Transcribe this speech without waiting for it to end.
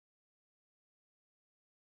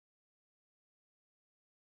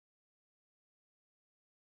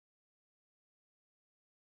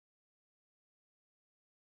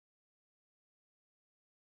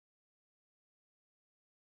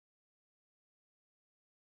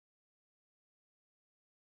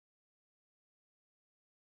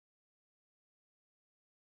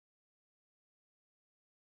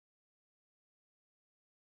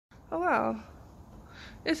Oh wow,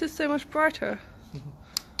 this is so much brighter.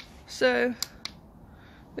 So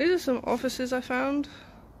these are some offices I found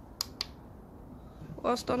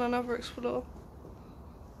whilst on another explore.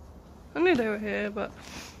 I knew they were here, but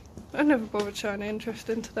I never bothered showing interest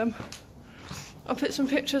into them. I'll put some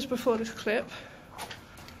pictures before this clip.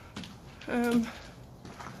 And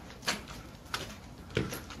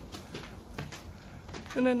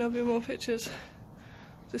then there'll be more pictures.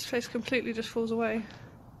 This place completely just falls away.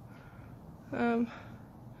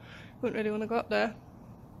 Wouldn't really want to go up there.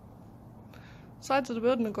 Sides of the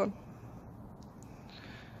building are gone.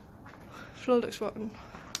 Floor looks rotten,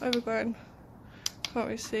 overgrown, can't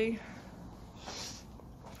really see.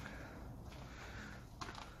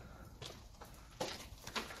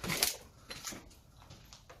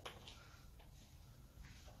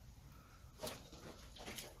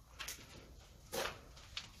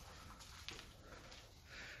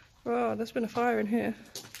 Wow, there's been a fire in here.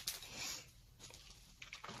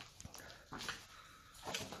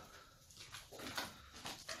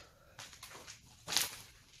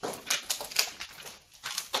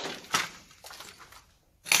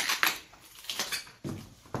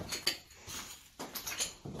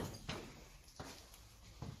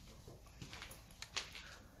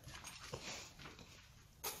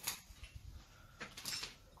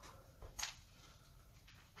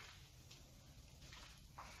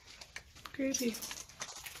 Creepy. It's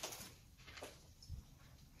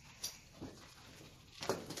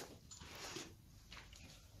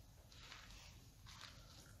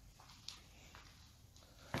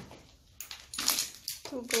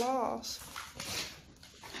all glass.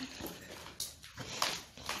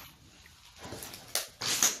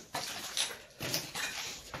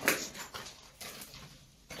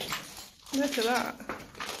 Look at that.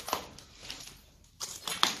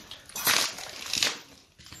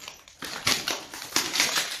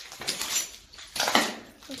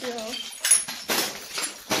 Yeah.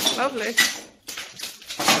 Lovely.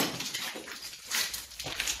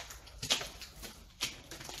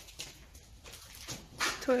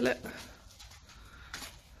 Toilet.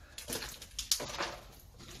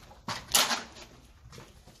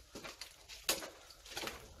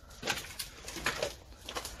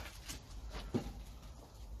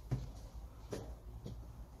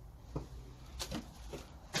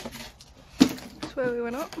 That's where we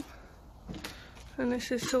went up. And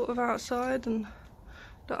this is sort of outside and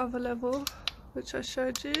the other level, which I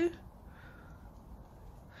showed you.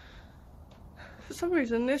 For some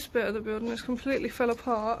reason this bit of the building has completely fell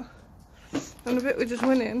apart, and the bit we just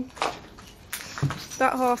went in,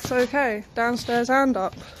 that half's okay, downstairs and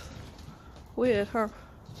up. Weird, huh?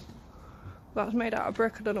 That was made out of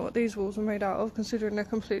brick. I don't know what these walls are made out of, considering they're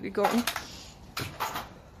completely gone.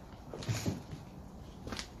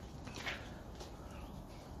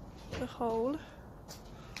 The hole.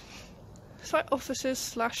 It's like offices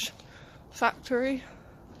slash factory.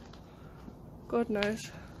 God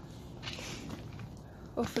knows.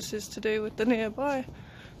 Offices to do with the nearby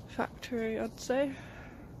factory, I'd say.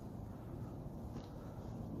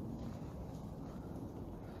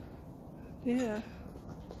 Yeah.